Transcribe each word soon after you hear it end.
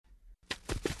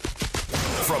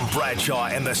From Bradshaw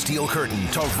and the Steel Curtain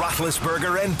to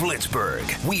Roethlisberger and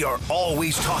Blitzberg, we are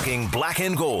always talking black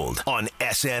and gold on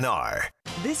SNR.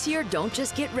 This year, don't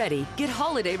just get ready, get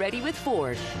holiday ready with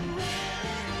Ford.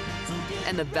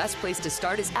 And the best place to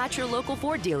start is at your local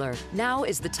Ford dealer. Now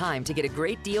is the time to get a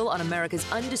great deal on America's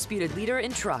undisputed leader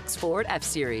in trucks, Ford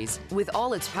F-Series. With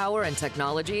all its power and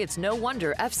technology, it's no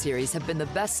wonder F-Series have been the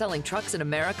best-selling trucks in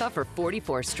America for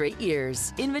 44 straight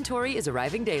years. Inventory is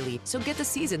arriving daily, so get the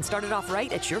season started off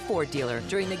right at your Ford dealer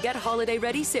during the Get Holiday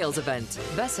Ready sales event.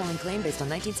 Best-selling claim based on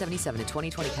 1977 to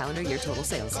 2020 calendar year total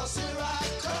sales.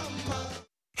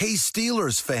 Hey,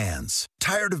 Steelers fans.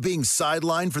 Tired of being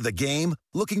sidelined for the game?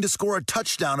 Looking to score a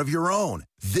touchdown of your own?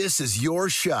 This is your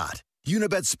shot.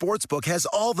 Unibet Sportsbook has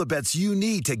all the bets you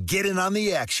need to get in on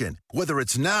the action, whether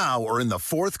it's now or in the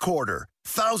fourth quarter.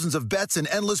 Thousands of bets and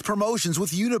endless promotions with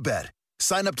Unibet.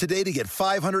 Sign up today to get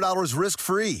 $500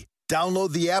 risk-free.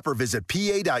 Download the app or visit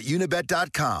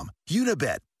pa.unibet.com.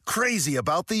 Unibet. Crazy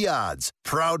about the odds.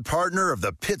 Proud partner of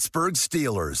the Pittsburgh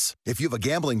Steelers. If you have a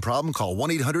gambling problem, call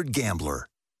 1-800-GAMBLER.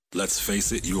 Let's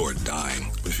face it, you are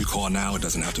dying. But if you call now, it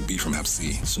doesn't have to be from Hep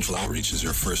C. Central Outreach is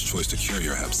your first choice to cure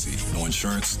your Hep C. No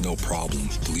insurance, no problem.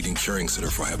 The leading curing center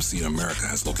for Hep C in America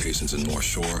has locations in North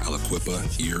Shore,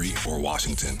 Aliquippa, Erie, or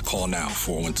Washington. Call now,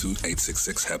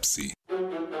 412-866-HEP-C.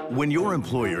 When your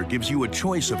employer gives you a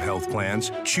choice of health plans,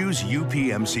 choose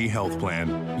UPMC Health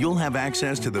Plan. You'll have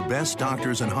access to the best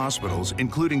doctors and hospitals,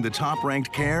 including the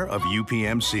top-ranked care of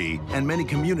UPMC and many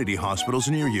community hospitals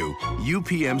near you.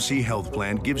 UPMC Health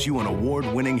Plan gives you an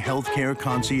award-winning healthcare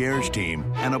concierge team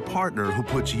and a partner who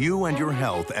puts you and your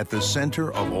health at the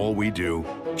center of all we do.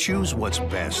 Choose what's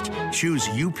best. Choose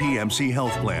UPMC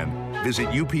Health Plan. Visit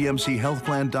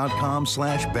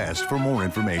upmchealthplan.com/best for more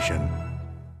information.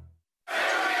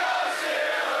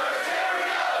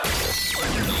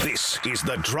 This is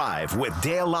The Drive with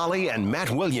Dale Lally and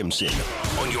Matt Williamson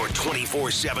on your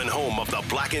 24/7 home of the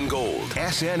black and gold.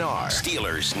 SNR,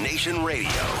 Steelers Nation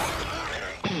Radio.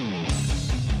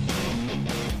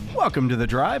 Welcome to The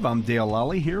Drive. I'm Dale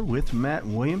Lally here with Matt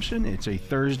Williamson. It's a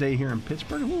Thursday here in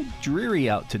Pittsburgh. A little dreary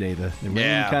out today. The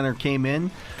rain kind of came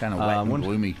in. Kind of wet and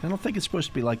gloomy. I don't think it's supposed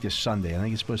to be like this Sunday. I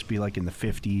think it's supposed to be like in the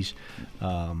 50s.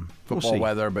 Football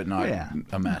weather, but not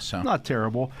a mess, huh? Not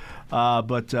terrible.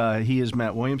 But he is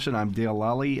Matt Williamson. I'm Dale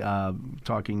Lally,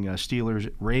 talking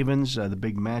Steelers-Ravens, the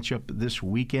big matchup this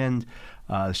weekend.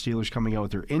 The Steelers coming out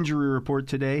with their injury report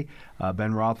today.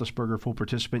 Ben Roethlisberger, full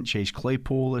participant. Chase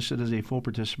Claypool listed as a full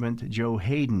participant. Joe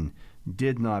Hayden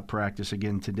did not practice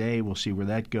again today. We'll see where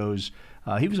that goes.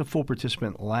 He was a full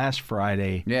participant last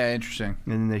Friday. Yeah, interesting.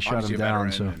 And then they shut him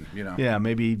down. So, yeah,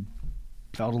 maybe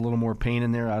felt a little more pain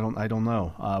in there. I don't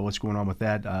know what's going on with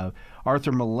that.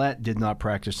 Arthur Millette did not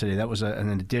practice today. That was an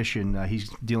addition. He's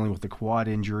dealing with the quad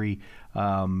injury.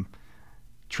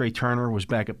 Trey Turner was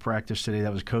back at practice today.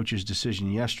 That was coach's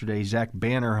decision yesterday. Zach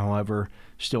Banner, however,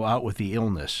 still out with the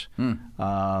illness.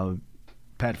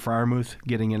 Pat Freiermuth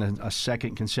getting in a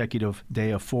second consecutive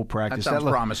day of full practice. That sounds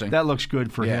promising. That looks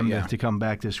good for him to come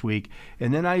back this week.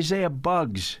 And then Isaiah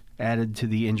Buggs added to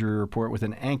the injury report with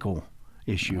an ankle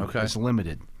issue. Okay. It's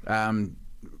limited.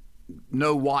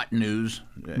 No Watt news.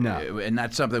 No. And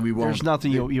that's something we won't. There's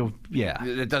nothing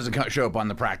It doesn't show up on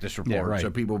the practice report. Yeah, right.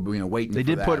 So people waiting for that. They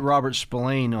did put Robert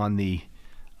Spillane on the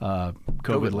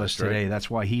COVID list today. Right? That's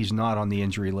why he's not on the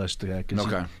injury list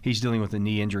because he's dealing with a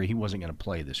knee injury. He wasn't going to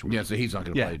play this week. Yeah, so he's not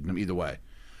going to play either way.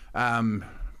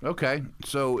 Okay,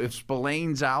 so if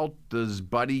Spillane's out, does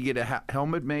Buddy get a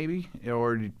helmet maybe?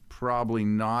 Or probably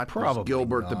not? Probably Is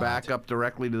Gilbert not. The backup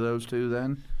directly to those two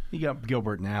then? You got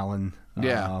Gilbert and Allen.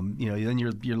 Yeah. Then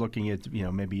you're looking at,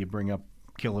 maybe you bring up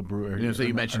Killebrew. So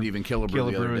you mentioned even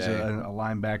Killebrew the other is day. a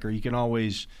linebacker. You can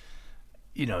always,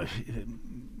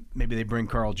 maybe they bring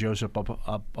Carl Joseph up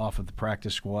off of the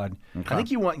practice squad. Okay. I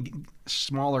think you want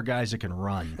smaller guys that can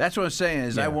run. That's what I'm saying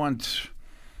is I want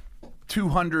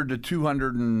 200 to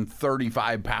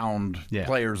 235 pound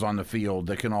players on the field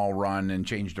that can all run and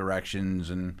change directions,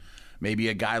 and maybe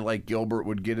a guy like Gilbert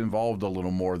would get involved a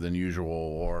little more than usual,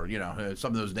 or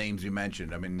some of those names you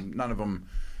mentioned. I mean, none of them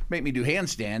make me do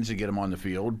handstands to get them on the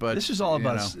field, but this is all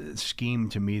about scheme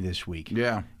to me this week.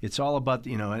 Yeah, it's all about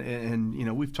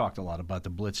and we've talked a lot about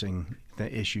the blitzing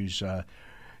issues.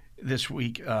 This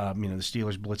week, the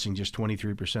Steelers blitzing just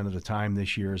 23% of the time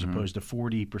this year as opposed to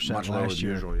 40% last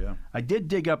year. Usual, yeah. I did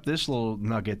dig up this little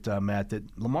nugget, Matt, that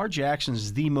Lamar Jackson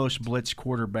is the most blitzed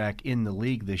quarterback in the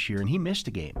league this year, and he missed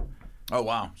a game. Oh,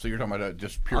 wow. So you're talking about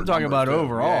just pure I'm talking about too.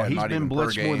 overall. Yeah, He's been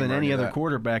blitzed more than any other that.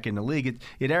 quarterback in the league.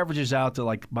 It averages out to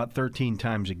like about 13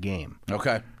 times a game.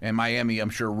 Okay. And Miami, I'm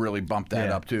sure, really bumped that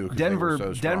up, too. Denver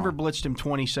Denver blitzed him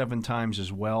 27 times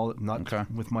as well, not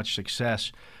with much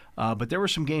success. But there were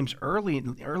some games early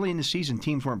in the season,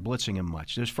 teams weren't blitzing him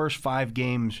much. Those first 5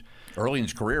 games. Early in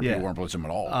his career, people weren't blitzing him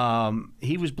at all.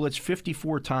 He was blitzed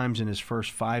 54 times in his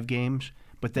first 5 games,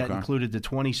 but that included the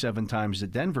 27 times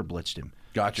that Denver blitzed him.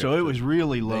 Gotcha. So it was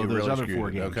really low those really other skewed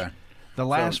 4 games. Okay. The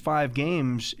last 5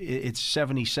 games, it's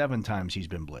 77 times he's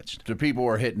been blitzed. So people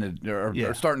are hitting it,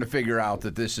 are starting to figure out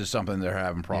that this is something they're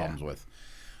having problems with.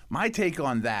 My take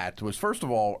on that was, first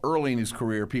of all, early in his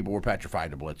career, people were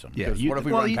petrified to blitz him. Yeah, what if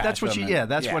we run past him?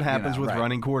 That's what happens with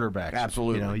running quarterbacks.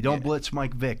 Absolutely. You don't blitz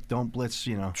Mike Vick. Don't blitz.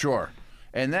 Sure.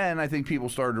 And then I think people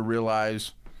started to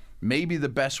realize maybe the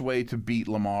best way to beat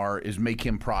Lamar is make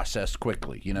him process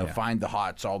quickly. Find the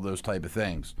hots, all those type of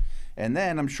things. And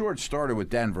then I'm sure it started with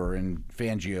Denver, and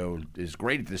Fangio is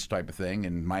great at this type of thing,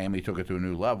 and Miami took it to a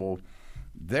new level.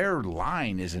 Their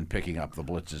line isn't picking up the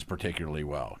blitzes particularly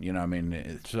well.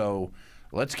 So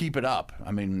let's keep it up.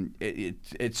 I mean,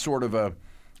 it's sort of a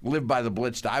live by the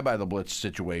blitz, die by the blitz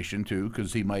situation, too,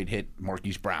 because he might hit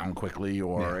Marquise Brown quickly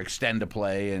or extend a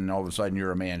play, and all of a sudden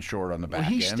you're a man short on the back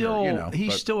end.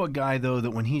 He's still a guy, though,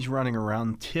 that when he's running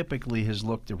around, typically has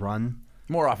looked to run.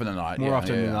 More often than not. More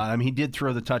often than not. I mean, he did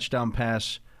throw the touchdown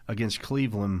pass against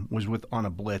Cleveland, was on a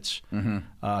blitz.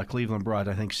 Mm-hmm. Cleveland brought,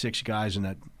 I think, 6 guys in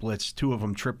that blitz. 2 of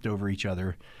them tripped over each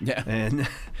other. Yeah. And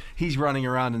he's running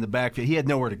around in the backfield. He had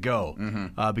nowhere to go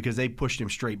because they pushed him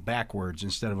straight backwards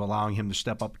instead of allowing him to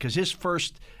step up. Because his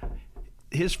first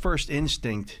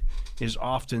instinct is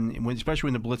often, especially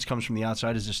when the blitz comes from the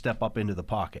outside, is to step up into the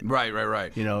pocket. Right.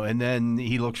 And then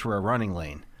he looks for a running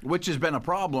lane. Which has been a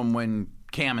problem when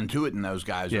Cam and Tuitt and those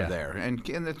guys are there. And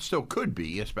it still could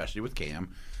be, especially with Cam.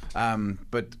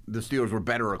 But the Steelers were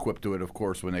better equipped to it, of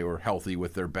course, when they were healthy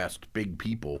with their best big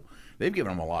people. They've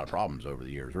given him a lot of problems over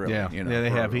the years, really. They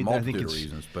have. A multitude of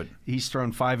reasons. But he's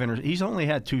thrown 5 He's only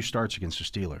had 2 starts against the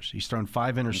Steelers. He's thrown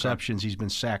 5 interceptions. Okay. He's been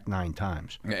sacked 9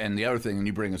 times. And the other thing, and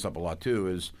you bring this up a lot too,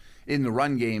 is in the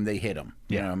run game they hit him.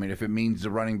 I mean, if it means the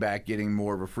running back getting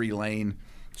more of a free lane,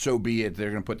 so be it.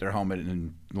 They're going to put their helmet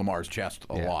in Lamar's chest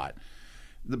a lot.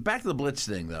 Back to the blitz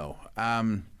thing, though.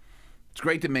 It's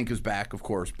great that Minka's back, of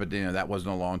course, but that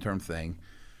wasn't a long-term thing.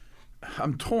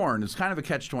 I'm torn. It's kind of a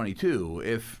catch-22.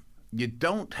 If you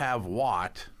don't have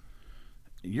Watt,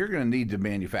 you're going to need to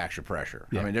manufacture pressure.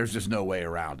 I mean, there's just no way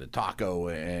around it. Taco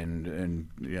and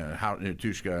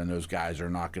Tushka and those guys are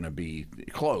not going to be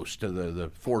close to the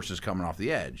forces coming off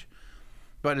the edge.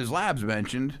 But as Labs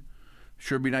mentioned,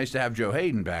 sure be nice to have Joe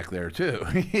Hayden back there too.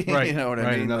 Right. You know what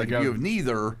I mean? Like if you have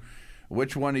neither,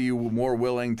 which one are you more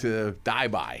willing to die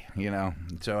by?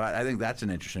 So I think that's an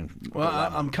interesting. Well,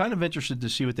 I'm kind of interested to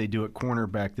see what they do at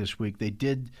cornerback this week. They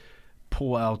did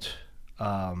pull out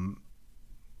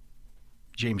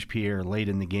James Pierre late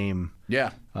in the game.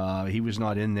 Yeah, he was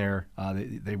not in there.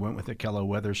 They went with Akello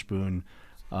Weatherspoon.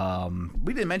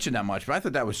 We didn't mention that much, but I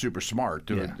thought that was super smart.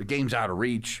 The game's out of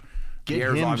reach.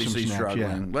 Pierre's obviously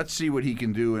struggling. Let's see what he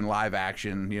can do in live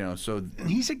action. And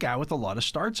he's a guy with a lot of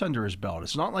starts under his belt.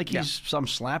 It's not like he's some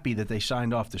slappy that they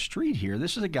signed off the street here.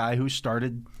 This is a guy who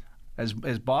started, as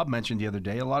Bob mentioned the other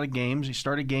day, a lot of games. He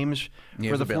started games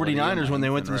for the 49ers when they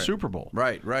went to the Super Bowl.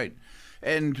 Right.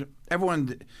 And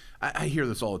everyone, I hear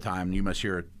this all the time, and you must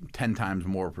hear it 10 times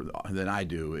more than I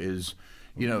do, is,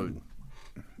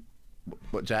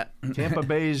 what's that? Tampa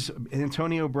Bay's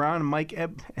Antonio Brown, Mike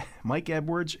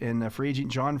Edwards, and free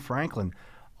agent John Franklin,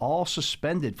 all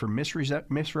suspended for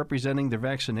misrepresenting their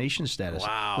vaccination status.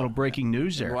 Wow. Little breaking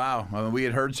news there. Wow. I mean, we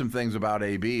had heard some things about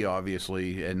AB,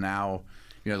 obviously, and now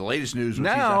the latest news was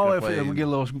now, if we get a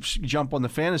little jump on the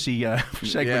fantasy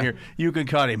segment here, you can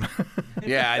cut him.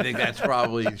 Yeah, I think that's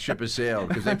probably ship has sailed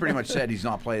because they pretty much said he's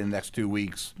not playing the next 2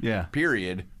 weeks,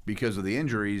 period, because of the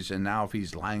injuries. And now if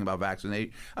he's lying about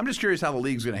vaccination, I'm just curious how the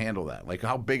league's going to handle that. Like,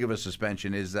 how big of a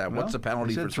suspension is that? What's the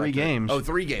penalty for 3 games? Oh,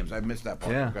 3 games. I missed that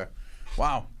part. Yeah. Okay.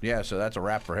 Wow. Yeah, so that's a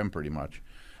wrap for him pretty much.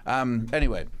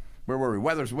 Anyway, where were we?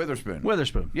 Witherspoon.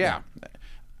 Witherspoon. Yeah.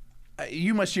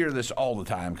 You must hear this all the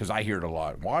time because I hear it a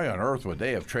lot. Why on earth would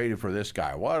they have traded for this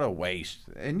guy? What a waste!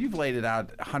 And you've laid it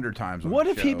out 100 times. What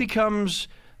if he becomes?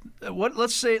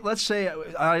 Let's say.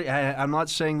 I'm not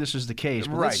saying this is the case,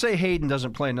 but let's say Hayden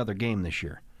doesn't play another game this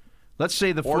year. Let's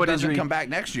say the foot doesn't injury come back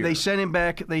next year. They sent him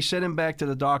back. They sent him back to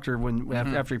the doctor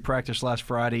after he practiced last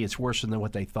Friday. It's worse than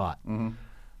what they thought. Mm-hmm.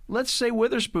 Let's say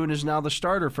Witherspoon is now the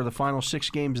starter for the final 6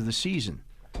 games of the season.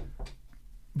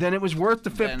 then it was worth the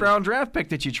fifth-round draft pick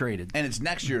that you traded. And it's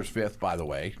next year's fifth, by the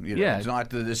way. Yeah. It's not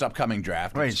this upcoming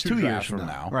draft. Right, it's 2 years drafts from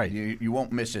now. Right. You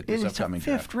won't miss it this upcoming draft.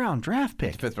 It's a fifth-round draft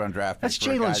pick. It's a fifth-round draft pick. That's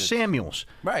Jalen Samuels.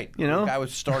 Right. You know? A guy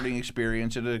with starting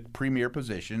experience at a premier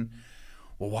position.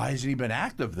 Well, why hasn't he been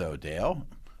active, though, Dale?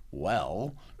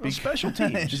 Well, special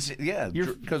teams.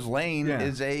 Because Lane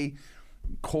is a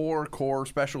core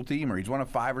special teamer. He's one of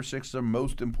 5 or 6 of the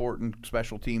most important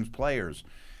special teams players.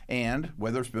 And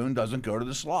Witherspoon doesn't go to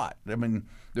the slot. I mean,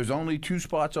 there's only 2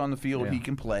 spots on the field he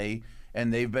can play,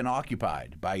 and they've been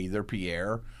occupied by either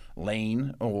Pierre,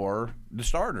 Lane, or the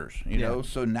starters. You know,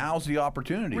 so now's the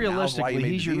opportunity. Realistically,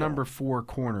 he's your number 4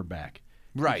 cornerback.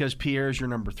 Right. Because Pierre's your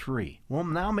number 3. Well,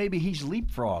 now maybe he's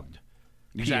leapfrogged.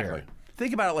 Exactly. Pierre.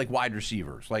 Think about it like wide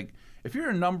receivers. Like, if you're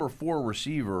a number 4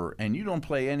 receiver and you don't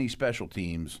play any special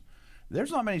teams,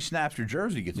 there's not many snaps your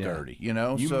jersey gets dirty, you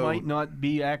know. You might not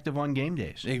be active on game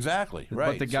days. Exactly,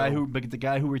 right. But the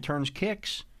guy who returns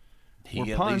kicks,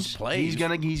 he at punts, least plays.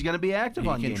 He's gonna be active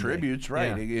on game day. He contributes,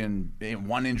 right? Yeah. In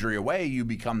one injury away, you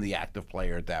become the active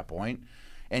player at that point,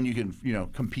 and you can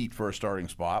compete for a starting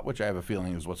spot, which I have a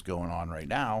feeling is what's going on right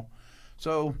now.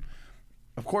 So,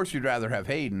 of course, you'd rather have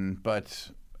Hayden,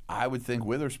 but I would think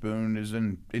Witherspoon is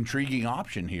an intriguing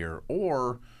option here.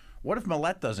 Or what if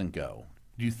Millette doesn't go?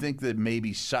 Do you think that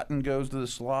maybe Sutton goes to the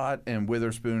slot and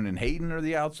Witherspoon and Hayden are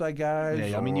the outside guys?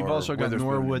 Yeah, I mean, you've also got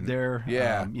Norwood there.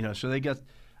 Yeah. So they got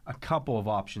a couple of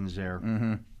options there.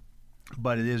 Mm-hmm.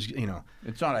 But it is,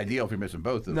 it's not ideal if you're missing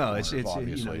both of them. No, it's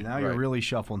obviously. Now you're really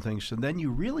shuffling things. So then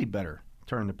you really better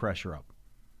turn the pressure up.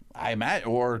 I imagine,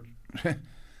 or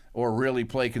really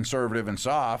play conservative and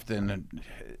soft, and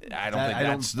I don't think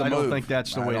that's the move. I don't think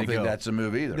that's the way to go. I don't think that's the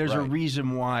move either. There's a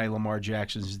reason why Lamar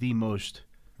Jackson is the most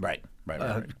right.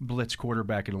 blitz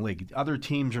quarterback in the league. Other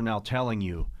teams are now telling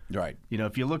you. Right.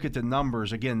 If you look at the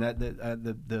numbers again, that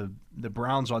the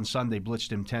Browns on Sunday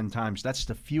blitzed him 10 times. That's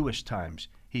the fewest times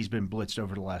he's been blitzed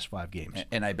over the last 5 games.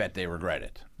 And I bet they regret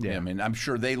it. Yeah. I mean, I'm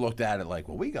sure they looked at it like,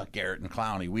 well, we got Garrett and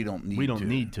Clowney. We don't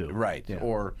need to. Right. Yeah.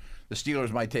 Or the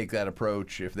Steelers might take that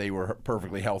approach if they were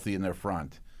perfectly healthy in their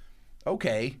front.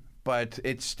 Okay, but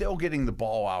it's still getting the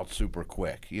ball out super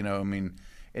quick. I mean,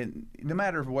 and no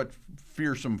matter what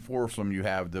fearsome foursome you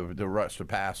have, the rush to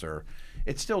passer,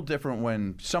 it's still different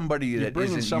when somebody that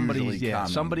isn't usually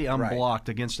coming. Somebody unblocked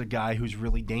against a guy who's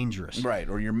really dangerous. Right,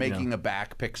 or you're making a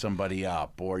back pick somebody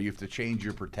up, or you have to change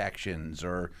your protections,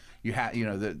 or you have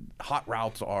the hot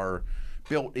routes are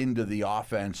built into the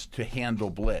offense to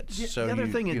handle blitz. The other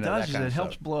thing it does is it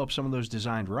helps blow up some of those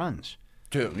designed runs.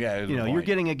 Too, yeah. You're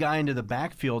getting a guy into the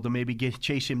backfield to maybe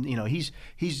chase him.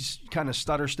 He's kind of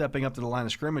stutter stepping up to the line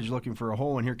of scrimmage, looking for a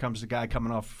hole, and here comes the guy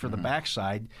coming off for the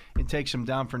backside and takes him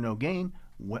down for no gain.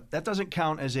 That doesn't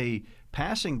count as a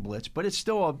passing blitz, but it's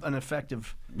still an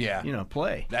effective,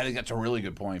 play. I think that's a really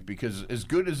good point because as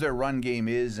good as their run game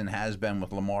is and has been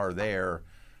with Lamar there,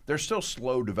 they're still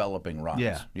slow developing runs.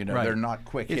 Yeah, they're not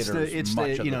quick hitters. It's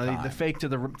the fake to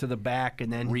the back,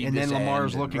 and then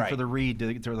Lamar's looking for the read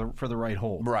for the right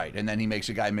hole. Right, and then he makes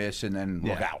a guy miss, and then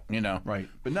look out. Right.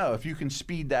 But no, if you can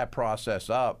speed that process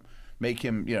up, make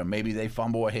him. Maybe they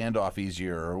fumble a handoff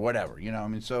easier or whatever.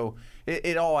 So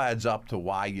it all adds up to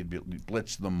why you'd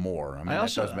blitz them more. I mean,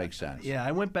 that does make sense. Yeah,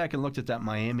 I went back and looked at that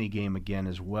Miami game again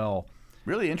as well.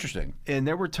 Really interesting. And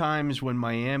there were times when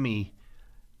Miami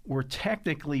were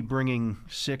technically bringing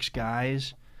 6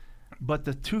 guys, but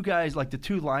the 2 guys, like the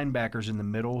 2 linebackers in the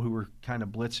middle who were kind of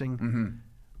blitzing,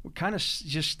 were kind of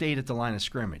just stayed at the line of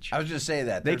scrimmage. I was just say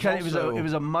that it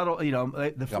was a muddle.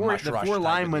 The 4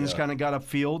 linemen kind of got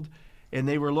upfield, and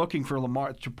they were looking for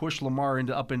Lamar to push Lamar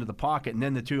up into the pocket, and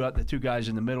then the two guys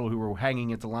in the middle who were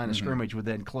hanging at the line of scrimmage would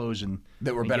then close and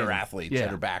that were better athletes,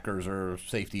 that are backers or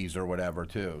safeties or whatever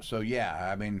too. So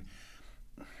I mean,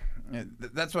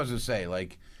 that's what I was going to say.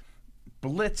 Like,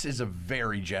 blitz is a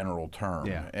very general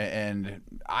term, and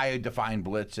I define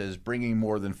blitz as bringing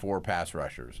more than 4 pass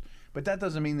rushers. But that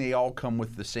doesn't mean they all come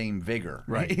with the same vigor,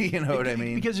 right? You know what I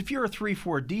mean? Because if you're a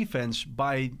 3-4 defense,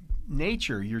 by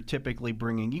nature, you're typically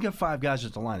you got 5 guys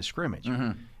at the line of scrimmage,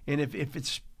 and if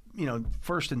it's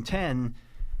 1st and 10.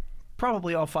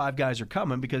 Probably all 5 guys are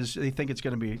coming because they think it's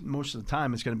going to be most of the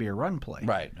time it's going to be a run play.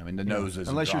 Right. I mean the nose is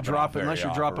unless you're dropping one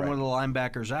of the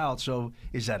linebackers out. So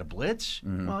is that a blitz?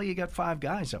 Well, you got 5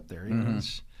 guys up there.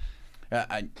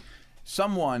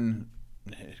 Someone,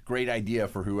 great idea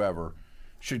for whoever.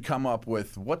 should come up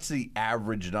with what's the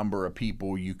average number of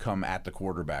people you come at the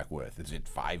quarterback with. Is it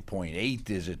 5.8?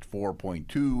 Is it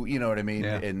 4.2? You know what I mean?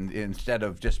 Yeah. And instead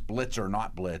of just blitz or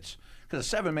not blitz,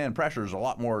 because a 7-man pressure is a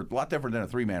lot different than a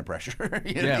 3-man pressure. Right.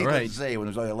 To say when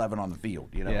there's only 11 on the field.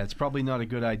 You know? Yeah, it's probably not a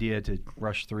good idea to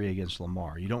rush 3 against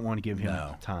Lamar. You don't want to give him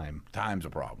time. Time's a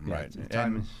problem, Yeah, right?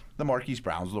 time And is- the Marquise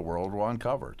Browns of the world will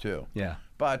uncover too. Yeah.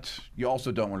 But you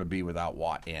also don't want to be without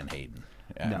Watt and Hayden.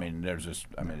 No. I mean,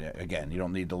 again, you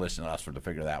don't need to listen to us to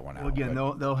figure that one out. Well, again,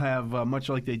 they'll have, much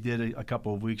like they did a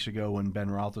couple of weeks ago when Ben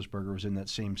Roethlisberger was in that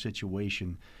same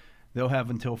situation, they'll have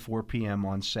until 4 p.m.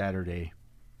 on Saturday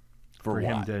for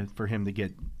him to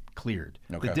get cleared.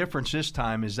 Okay. The difference this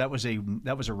time is that was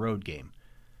a road game.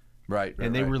 Right.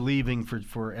 And they were leaving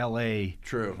for L.A.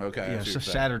 True. Okay. So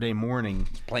Saturday morning.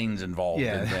 Planes involved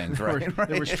and things, right?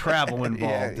 There was travel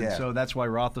involved, Yeah. and so that's why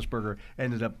Roethlisberger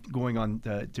ended up going on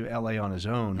to L.A. on his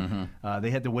own. Mm-hmm. They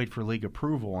had to wait for league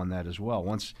approval on that as well.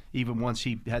 Once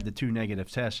he had the 2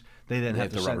 negative tests, they then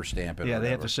have to rubber stamp it. Yeah, or they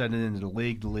have whatever. to send it into the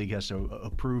league. The league has to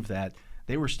approve that.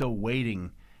 They were still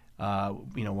waiting,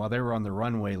 while they were on the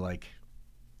runway. Like,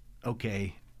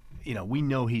 okay. We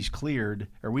know he's cleared,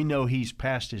 or we know he's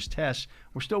passed his tests.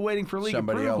 We're still waiting for league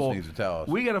Somebody approval. else needs to tell us.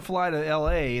 We got to fly to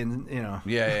L.A. and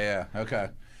Yeah. Okay.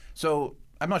 So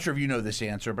I'm not sure if you know this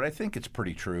answer, but I think it's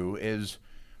pretty true.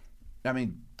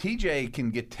 TJ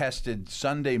can get tested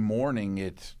Sunday morning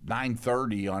at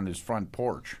 9:30 on his front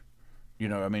porch.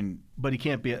 But he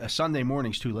can't be. A Sunday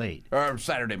morning's too late. Or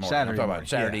Saturday morning. Saturday I'm talking morning, about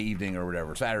Saturday yeah. evening or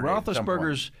whatever. Saturday. at some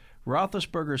point.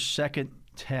 Roethlisberger's second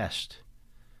test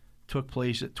took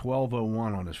place at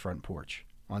 12:01 on his front porch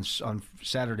on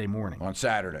Saturday morning. On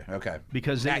Saturday, okay.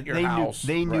 Because at your house,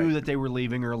 they knew right. that they were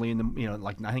leaving early in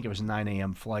the I think it was a 9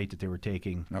 a.m. flight that they were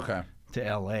taking to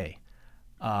L.A.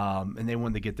 And they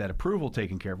wanted to get that approval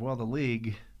taken care of. Well, the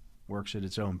league works at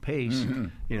its own pace.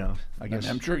 Mm-hmm. I guess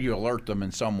I'm sure you alert them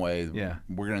in some way. Yeah.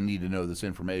 We're going to need to know this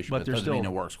information, but that there's doesn't still mean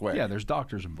it works quick. Yeah, there's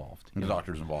doctors involved. There's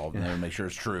doctors involved, and they make sure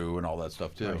it's true and all that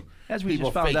stuff too. Right. As we people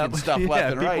just found faking out, stuff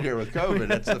left and right people- here with COVID.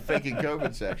 That's the faking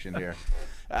COVID section here.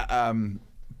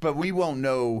 But we won't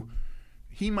know.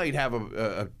 He might have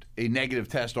a negative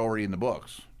test already in the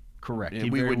books. Correct. And He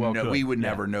we very wouldn't well know. could. We would Yeah.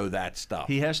 never know that stuff.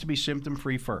 He has to be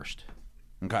symptom-free first.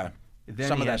 Okay. Then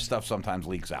Some he of that has- stuff sometimes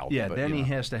leaks out. Yeah, but, then he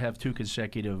has to have 2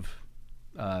 consecutive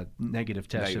negative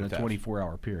tests in a Negative tests.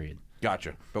 24-hour period.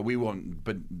 Gotcha. But we won't.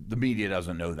 But the media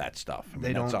doesn't know that stuff. I mean,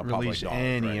 They that's don't not release public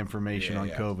knowledge, any right? information on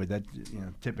Yeah. COVID. That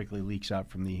typically leaks out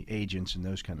from the agents and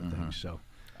those kind of things. So,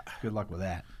 good luck with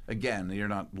that. Again, you're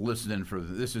not listening for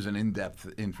this is an in-depth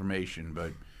information,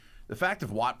 but the fact if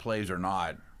Watt plays or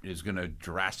not is going to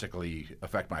drastically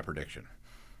affect my prediction.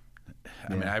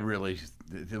 I mean, I really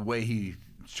the way he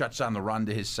shuts down the run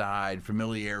to his side,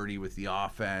 familiarity with the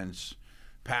offense,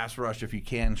 pass rush if you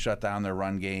can shut down their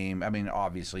run game. I mean,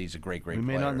 obviously he's a great We player.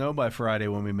 may not know by Friday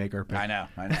when we make our pick. I know.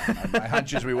 My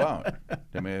hunch is we won't.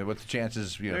 I mean, what's the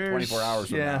chances? 24 hours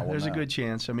from now. Yeah, we'll there's a know. good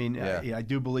chance. I mean, Yeah. I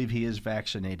do believe he is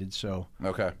vaccinated. So,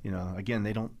 Okay. again,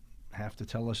 they don't have to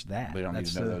tell us that. They don't need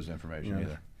That's to know those information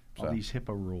either. All So. these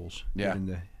HIPAA rules. Yeah. get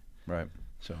into- Right.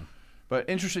 So. But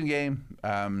interesting game.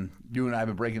 You and I have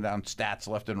been breaking down stats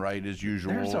left and right as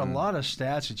usual. There's a and lot of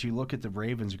stats that you look at the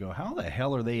Ravens and go, how the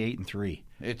hell are they 8-3?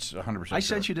 It's 100%. I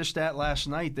sent you the stat last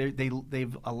night.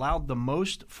 They've allowed the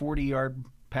most 40-yard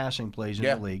passing plays in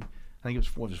the league. I think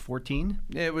it was 14?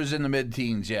 It was in the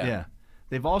mid-teens, yeah. Yeah.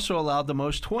 They've also allowed the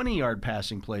most 20-yard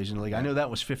passing plays in the league. I know that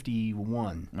was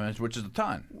 51. Which is a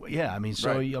ton. Yeah, I mean,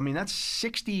 so Right. that's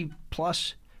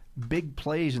 60-plus big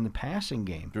plays in the passing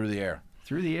game Through the air.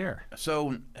 through the air.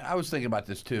 So I was thinking about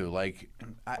this too. Like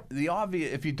the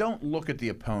obvious, if you don't look at the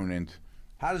opponent,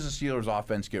 how does the Steelers'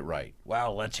 offense get right?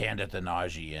 Well, let's hand it to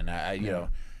Najee, and you know,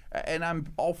 and I'm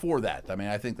all for that. I mean,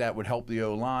 I think that would help the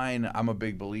O-line. I'm a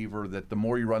big believer that the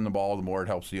more you run the ball, the more it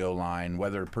helps the O-line,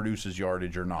 whether it produces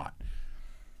yardage or not.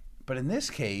 But in this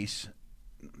case,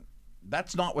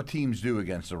 that's not what teams do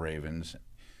against the Ravens.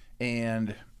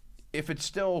 And if it's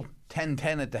still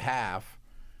 10-10 at the half,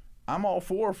 I'm all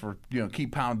for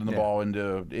keep pounding the ball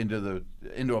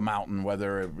into a mountain,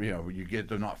 whether you get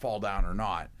to not fall down or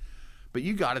not. But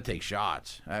you got to take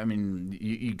shots. I mean,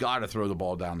 you got to throw the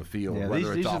ball down the field,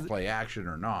 whether it's off play action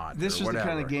or not. This or is the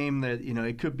kind of whatever. game that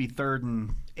it could be 3rd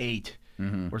and 8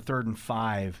 or 3rd and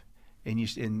 5, and you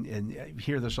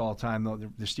hear this all the time.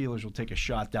 The Steelers will take a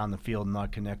shot down the field and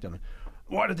not connect on it.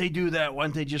 Why did they do that? Why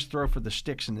didn't they just throw for the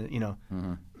sticks? And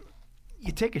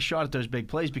you take a shot at those big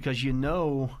plays because you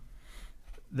know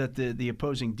that the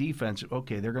opposing defense,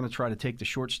 okay, they're going to try to take the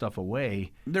short stuff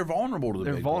away. They're vulnerable to the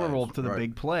They're big vulnerable plays. to the Right.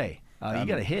 big play. You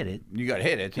got to hit it. You got to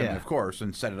hit it, Yeah. and of course,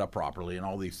 and set it up properly, and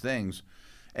all these things.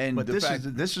 But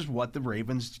this is what the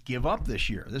Ravens give up this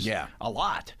year. This is a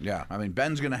lot. Yeah, I mean,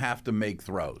 Ben's going to have to make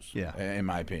throws, in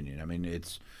my opinion. I mean,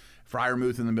 it's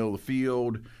Freiermuth in the middle of the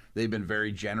field. They've been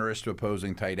very generous to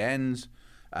opposing tight ends.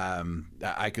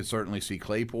 I could certainly see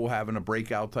Claypool having a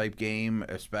breakout-type game,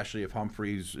 especially if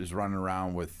Humphreys is running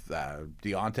around with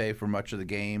Deontay for much of the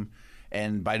game.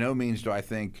 And by no means do I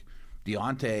think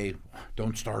Deontay,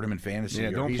 don't start him in fantasy.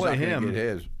 Yeah, don't he's play not him. Get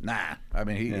his. Nah. I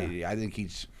mean, I think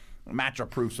he's matchup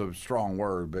proof's a strong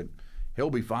word, but he'll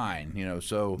be fine.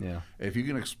 So if you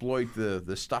can exploit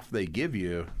the stuff they give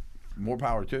you, more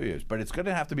power to you. But it's going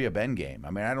to have to be a Ben game.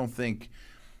 I mean, I don't think.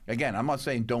 Again, I'm not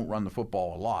saying don't run the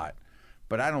football a lot,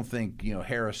 but I don't think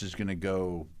Harris is going to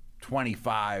go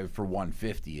 25 for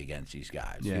 150 against these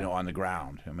guys, on the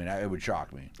ground. I mean, it would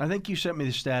shock me. I think you sent me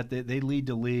the stat that they lead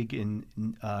the league in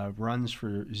runs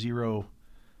for zero.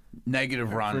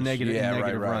 Negative runs. For negative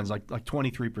right. runs, like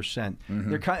 23%.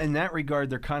 Mm-hmm. They're in that regard,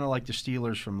 they're kind of like the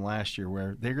Steelers from last year,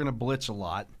 where they're going to blitz a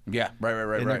lot. Yeah,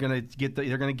 right. And they're going to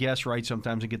they're going to guess right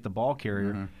sometimes and get the ball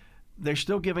carrier. Mm-hmm. They're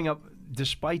still giving up,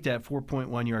 despite that,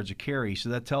 4.1 yards a carry. So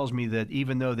that tells me that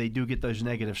even though they do get those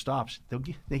negative stops,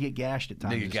 they get gashed at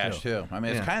times. They get gashed too. I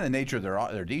mean, it's kind of the nature of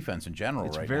their defense in general.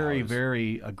 It's right very, now.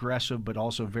 very aggressive, but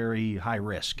also very high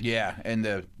risk. Yeah, and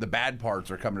the bad parts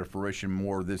are coming to fruition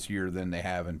more this year than they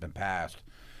have in the past.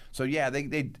 So yeah,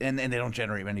 they don't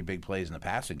generate many big plays in the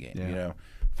passing game. Yeah.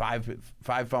 Five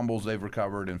fumbles they've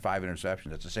recovered and 5 interceptions.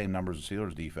 That's the same number as the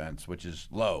Steelers' defense, which is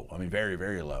low. I mean, very,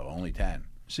 very low. Only 10.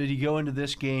 So do you go into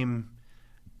this game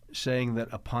saying that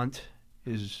a punt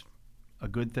is a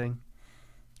good thing?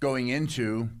 Going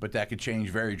into, but that could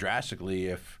change very drastically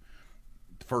if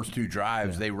the first 2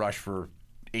 drives they rush for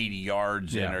 80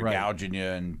 yards and are gouging you,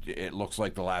 and it looks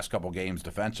like the last couple games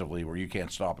defensively where you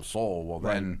can't stop a soul. Well,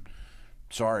 then,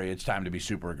 sorry, it's time to be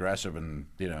super aggressive and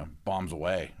bombs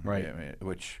away. Right.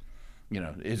 Which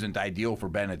isn't ideal for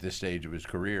Ben at this stage of his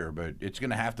career, but it's going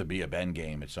to have to be a Ben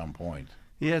game at some point.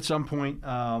 Yeah, at some point.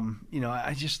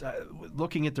 I just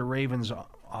looking at the Ravens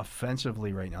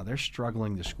offensively right now, they're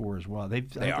struggling to score as well.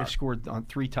 They've scored on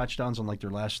 3 touchdowns on like their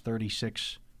last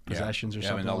 36 possessions or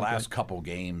something. I mean, the last couple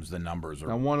games, the numbers are.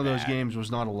 Now, one of those games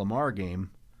was not a Lamar game.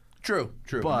 True.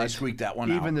 But they squeaked that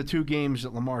one out. Even the 2 games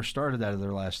that Lamar started out of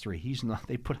their last 3, he's not.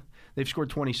 They've scored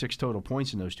 26 total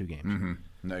points in those 2 games. Mm-hmm.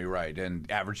 No, you're right.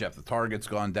 And average depth of target's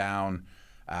gone down.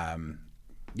 The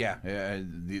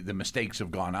mistakes have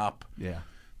gone up. Yeah.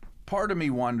 Part of me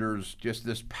wonders, just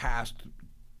this past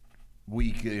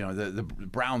week, the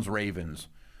Browns-Ravens,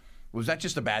 was that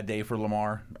just a bad day for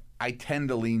Lamar? I tend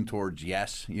to lean towards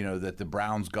yes, that the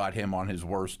Browns got him on his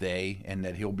worst day and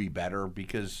that he'll be better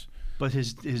because... But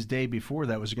his day before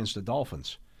that was against the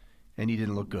Dolphins, and he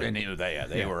didn't look good. And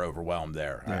they were overwhelmed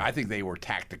there. Yeah. I think they were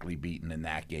tactically beaten in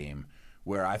that game,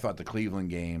 where I thought the Cleveland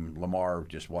game, Lamar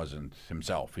just wasn't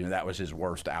himself. That was his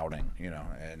worst outing,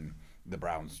 and the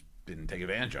Browns didn't take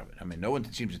advantage of it. I mean, no one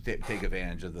seems to take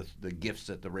advantage of the gifts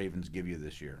that the Ravens give you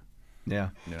this year. Yeah.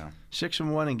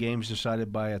 6-1 in games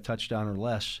decided by a touchdown or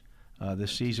less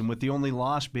this season, with the only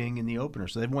loss being in the opener.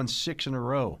 So they've won 6 in a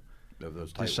row of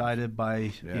those decided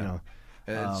by,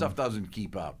 And stuff doesn't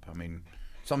keep up. I mean,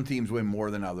 some teams win more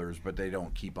than others, but they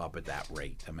don't keep up at that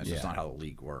rate. I mean, it's not how the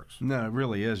league works. No, it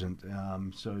really isn't.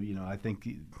 I think...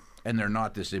 And they're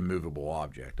not this immovable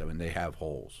object. I mean, they have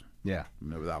holes. Yeah,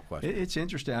 without question. It's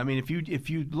interesting. I mean, if you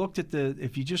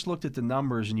just looked at the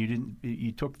numbers and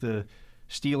you took the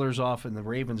Steelers off and the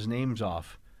Ravens names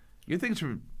off, you think it's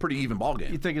a pretty even ball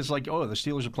game. You think it's like, the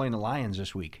Steelers are playing the Lions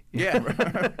this week. Yeah,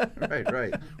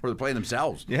 right. Or they're playing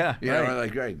themselves. Yeah,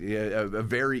 a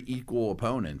very equal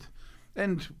opponent.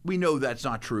 And we know that's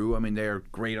not true. I mean, they're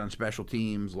great on special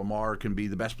teams. Lamar can be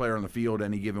the best player on the field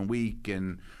any given week,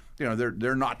 and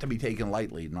they're not to be taken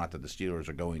lightly. Not that the Steelers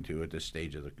are going to at this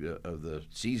stage of the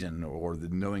season or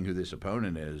knowing who this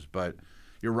opponent is. But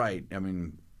you're right. I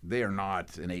mean, they are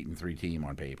not an 8-3 team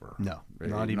on paper. No,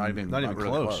 not even really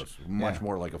close. Much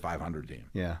more like a 500 team.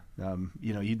 Yeah.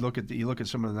 You look at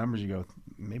some of the numbers. You go,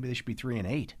 maybe they should be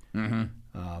 3-8. Mm-hmm.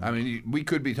 I mean, we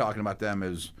could be talking about them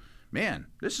as, man,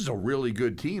 this is a really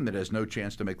good team that has no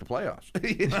chance to make the playoffs.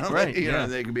 Right.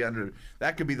 They could be under.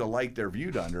 That could be the light they're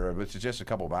viewed under, but it's just a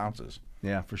couple bounces.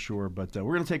 Yeah, for sure. But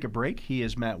we're going to take a break. He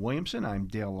is Matt Williamson. I'm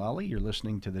Dale Lally. You're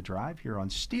listening to The Drive here on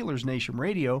Steelers Nation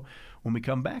Radio. When we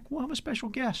come back, we'll have a special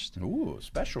guest. Ooh, a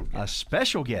special guest. A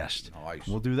special guest. Nice.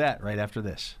 We'll do that right after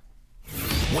this.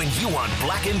 When you want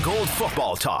black and gold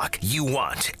football talk, you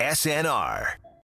want SNR.